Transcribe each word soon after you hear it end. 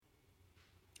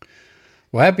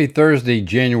Well, happy Thursday,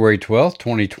 January 12th,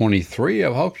 2023.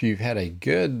 I hope you've had a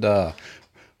good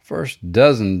first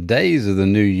dozen days of the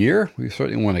new year. We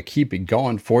certainly want to keep it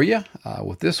going for you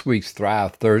with this week's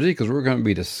Thrive Thursday because we're going to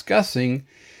be discussing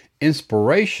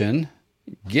inspiration,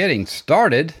 getting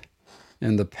started,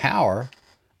 and the power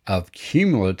of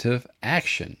cumulative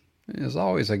action. As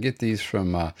always, I get these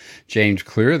from James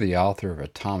Clear, the author of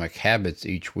Atomic Habits,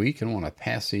 each week, and I want to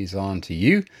pass these on to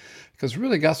you because we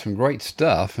really got some great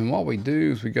stuff. And what we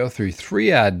do is we go through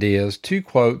 3 ideas, 2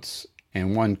 quotes,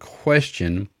 and 1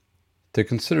 question to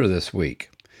consider this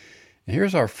week. And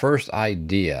here's our first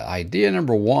idea. Idea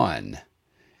number 1.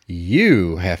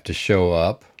 You have to show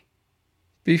up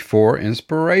before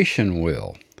inspiration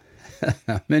will.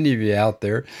 Many of you out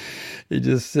there, you're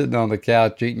just sitting on the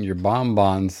couch eating your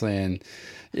bonbons saying,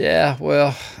 yeah,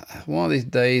 well, one of these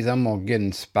days I'm going to get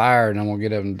inspired and I'm going to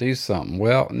get up and do something.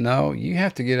 Well, no, you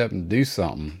have to get up and do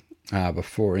something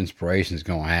before inspiration is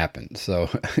going to happen. So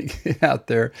get out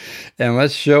there and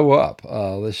let's show up.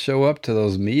 Let's show up to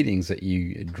those meetings that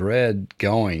you dread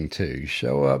going to.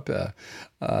 Show up to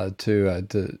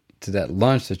that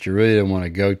lunch that you really don't want to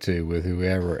go to with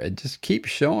whoever, and just keep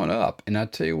showing up. And I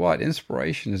tell you what,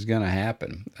 inspiration is going to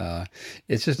happen.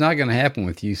 It's just not going to happen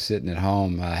with you sitting at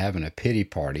home having a pity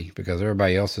party because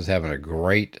everybody else is having a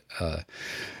great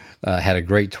had a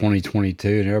great 2022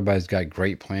 and everybody's got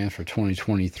great plans for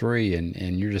 2023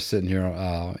 and you're just sitting here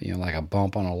like a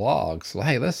bump on a log. So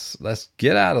hey, let's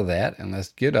get out of that and let's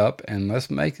get up and let's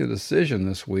make the decision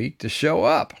this week to show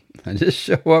up and just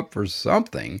show up for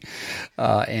something,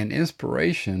 and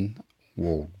inspiration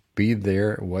will be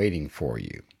there waiting for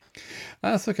you.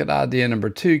 Let's look at idea number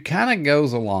 2. Kind of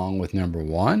goes along with number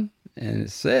 1, and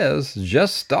it says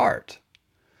just start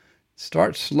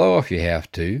slow if you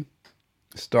have to.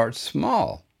 Start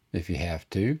small if you have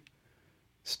to.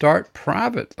 Start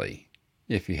privately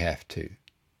if you have to.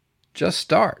 Just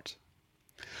start.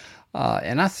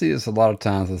 And I see this a lot of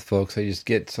times with folks. They just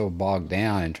get so bogged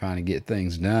down in trying to get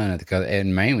things done,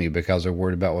 and mainly because they're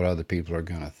worried about what other people are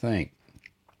going to think.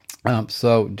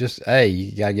 So just,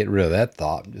 you got to get rid of that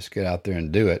thought. Just get out there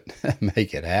and do it.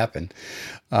 Make it happen.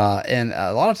 And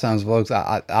a lot of times, folks,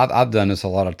 I've done this a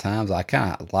lot of times. I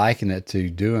kind of liken it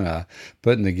to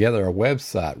putting together a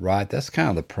website, right? That's kind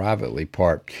of the privately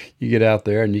part. You get out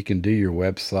there and you can do your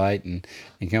website and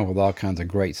come up with all kinds of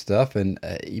great stuff.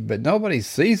 But nobody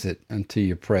sees it until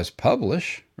you press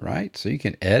publish, right? So you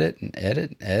can edit and edit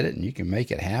and edit and you can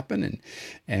make it happen.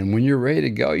 And when you're ready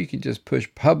to go, you can just push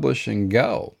publish and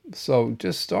go. So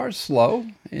just start slow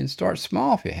and start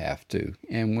small if you have to.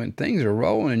 And when things are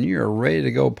rolling and you're ready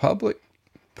to go public,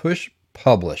 push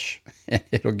publish and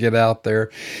it'll get out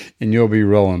there and you'll be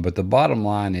rolling. But the bottom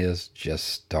line is just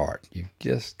start. You've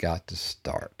just got to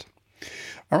start.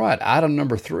 All right, item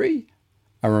number 3,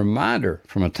 a reminder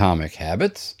from Atomic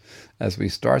Habits as we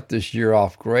start this year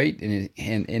off great. And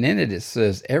in it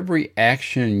says, every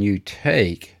action you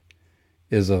take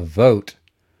is a vote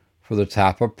for the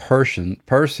type of person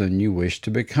you wish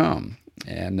to become.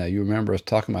 And you remember us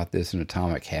talking about this in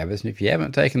Atomic Habits. And if you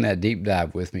haven't taken that deep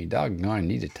dive with me, doggone, you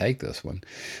need to take this one.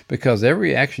 Because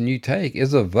every action you take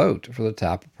is a vote for the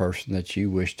type of person that you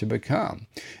wish to become.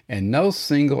 And no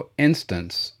single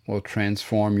instance will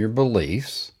transform your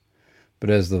beliefs. But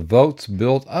as the votes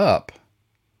build up,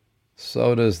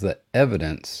 so does the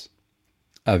evidence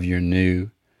of your new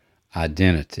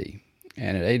identity.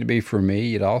 And at A to B for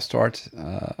me, it all starts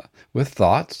with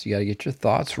thoughts. You got to get your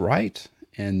thoughts right.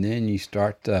 And then you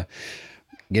start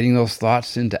getting those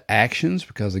thoughts into actions.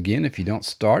 Because again, if you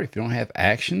don't have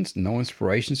actions, no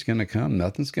inspiration is going to come.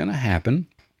 Nothing's going to happen.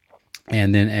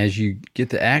 And then as you get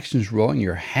the actions rolling,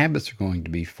 your habits are going to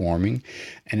be forming.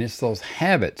 And it's those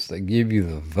habits that give you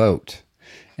the vote.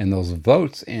 And those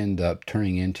votes end up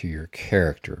turning into your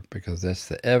character because that's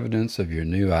the evidence of your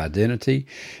new identity.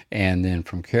 And then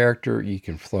from character, you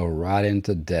can flow right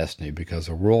into destiny because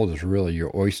the world is really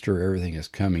your oyster. Everything is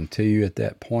coming to you at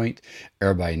that point.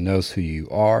 Everybody knows who you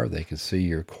are. They can see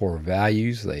your core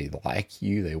values. They like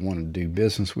you. They want to do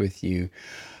business with you.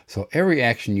 So every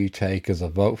action you take is a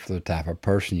vote for the type of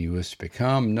person you wish to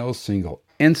become. No single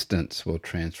instance will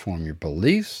transform your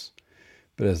beliefs.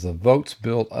 But as the votes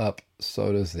build up,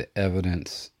 so does the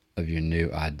evidence of your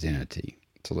new identity.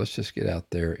 So let's just get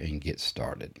out there and get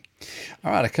started.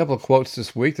 All right, a couple of quotes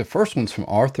this week. The first one's from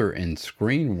author and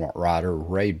screenwriter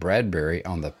Ray Bradbury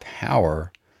on the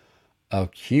power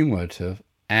of cumulative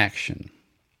action.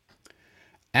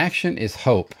 Action is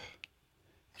hope.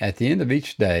 At the end of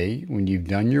each day, when you've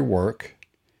done your work,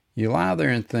 you lie there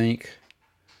and think,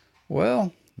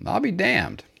 well, I'll be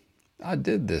damned. I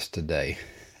did this today.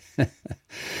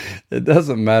 It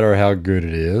doesn't matter how good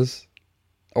it is.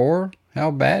 or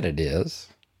how bad it is,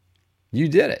 you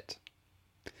did it.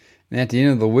 And at the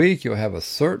end of the week, you'll have a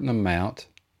certain amount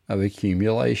of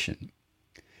accumulation.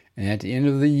 And at the end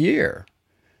of the year,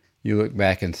 you look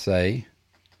back and say,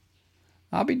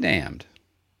 I'll be damned.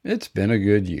 It's been a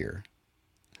good year.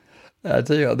 I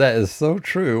tell you, that is so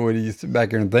true when you sit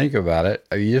back here and think about it.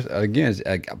 I mean, again,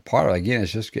 part of it, again,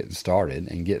 it's just getting started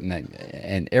and getting that,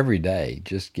 and every day,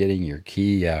 just getting your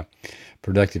key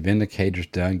productive indicators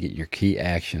done, get your key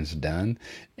actions done.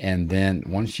 And then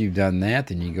once you've done that,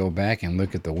 then you go back and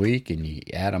look at the week and you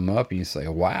add them up and you say,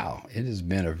 wow, it has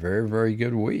been a very, very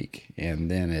good week. And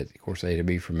then, of course, A to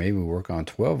B for me, we work on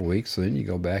 12 weeks. So then you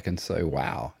go back and say,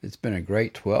 wow, it's been a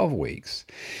great 12 weeks.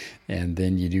 And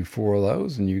then you do 4 of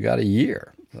those and you got a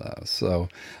year.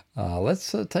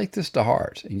 Let's take this to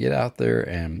heart and get out there,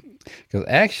 and because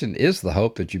action is the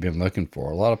hope that you've been looking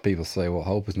for. A lot of people say, well,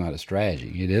 hope is not a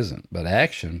strategy. It isn't, but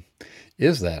action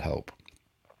is that hope.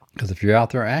 Because if you're out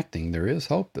there acting, there is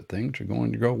hope that things are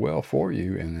going to go well for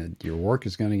you and that your work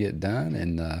is going to get done,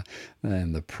 and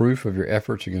the proof of your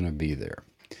efforts are going to be there.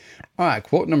 All right,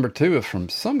 quote number 2 is from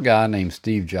some guy named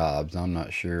Steve Jobs. I'm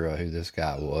not sure who this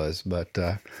guy was, but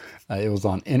it was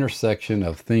on intersection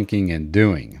of thinking and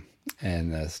doing.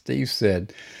 And Steve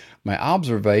said, my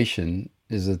observation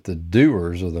is that the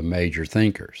doers are the major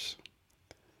thinkers.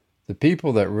 The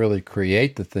people that really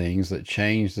create the things that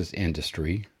change this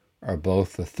industry are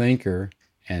both the thinker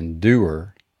and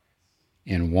doer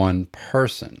in one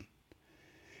person.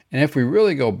 And if we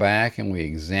really go back and we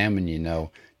examine,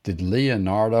 did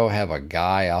Leonardo have a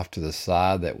guy off to the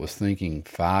side that was thinking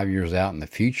 5 years out in the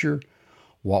future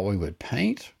what we would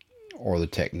paint or the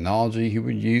technology he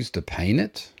would use to paint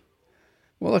it?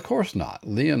 Well, of course not.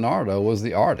 Leonardo was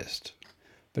the artist,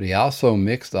 but he also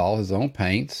mixed all his own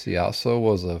paints. He also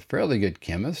was a fairly good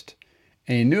chemist,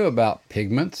 and he knew about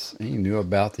pigments, and he knew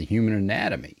about the human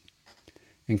anatomy.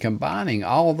 And combining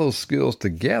all of those skills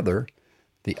together,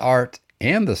 the art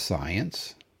and the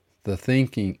science, the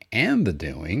thinking and the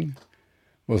doing,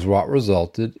 was what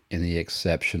resulted in the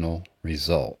exceptional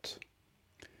result.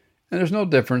 And there's no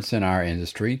difference in our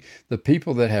industry. The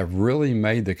people that have really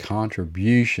made the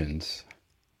contributions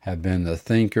have been the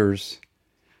thinkers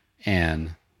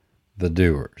and the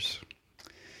doers.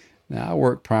 Now, I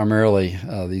work primarily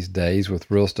these days with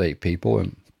real estate people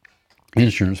and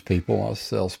insurance people,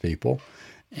 salespeople.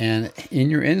 And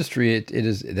in your industry,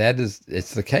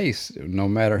 it's the case. No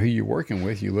matter who you're working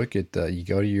with, you look at you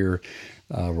go to your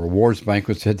rewards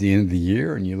banquets at the end of the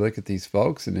year, and you look at these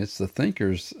folks, and it's the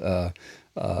thinkers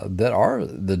that are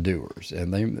the doers,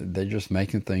 and they're just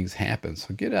making things happen.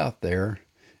 So get out there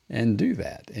and do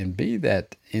that, and be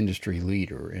that industry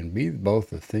leader, and be both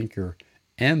the thinker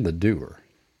and the doer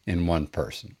in one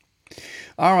person.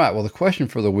 All right, well, the question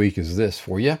for the week is this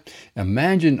for you.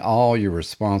 Imagine all your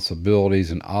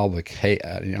responsibilities and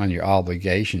your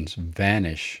obligations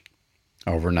vanish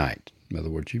overnight. In other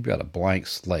words, you've got a blank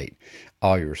slate.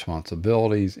 All your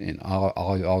responsibilities and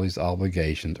all these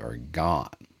obligations are gone.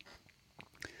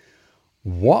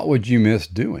 What would you miss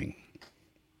doing?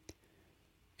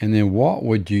 And then what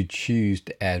would you choose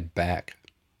to add back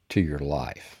to your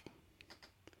life?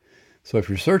 So if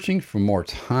you're searching for more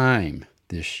time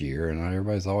this year, and not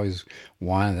everybody's always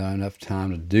wanting enough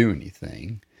time to do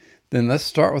anything, then let's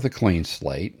start with a clean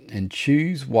slate and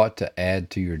choose what to add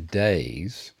to your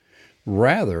days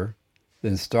rather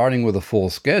than starting with a full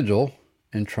schedule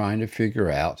and trying to figure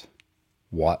out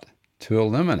what to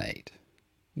eliminate.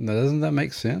 Now, doesn't that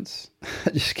make sense?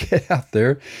 Just get out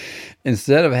there.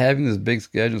 Instead of having this big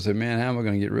schedule and say, man, how am I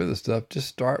going to get rid of this stuff? Just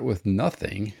start with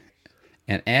nothing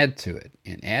and add to it.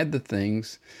 And add the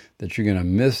things that you're going to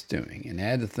miss doing. And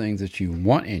add the things that you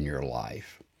want in your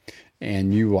life.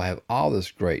 And you will have all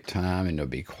this great time. And it'll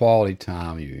be quality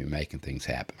time. You'll be making things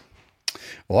happen.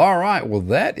 Well, all right. Well,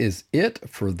 that is it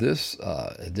for this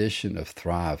edition of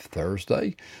Thrive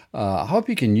Thursday. I hope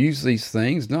you can use these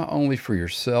things not only for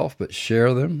yourself, but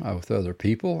share them with other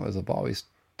people. As I've always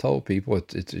told people,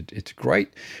 it's great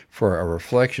for a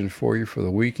reflection for you for the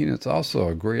weekend. It's also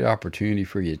a great opportunity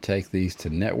for you to take these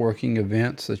to networking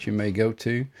events that you may go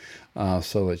to,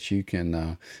 so that you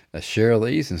can share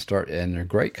these and they're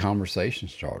great conversation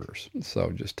starters.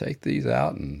 So just take these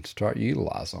out and start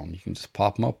utilizing them. You can just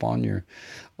pop them up on your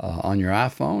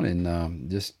iPhone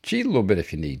and just cheat a little bit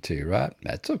if you need to, right?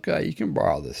 That's okay. You can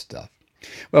borrow this stuff.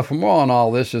 Well, for more on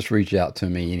all this, just reach out to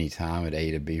me anytime at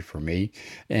A to B for me.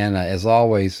 And as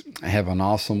always, have an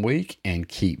awesome week and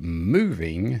keep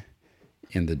moving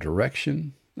in the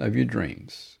direction of your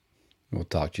dreams. We'll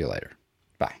talk to you later.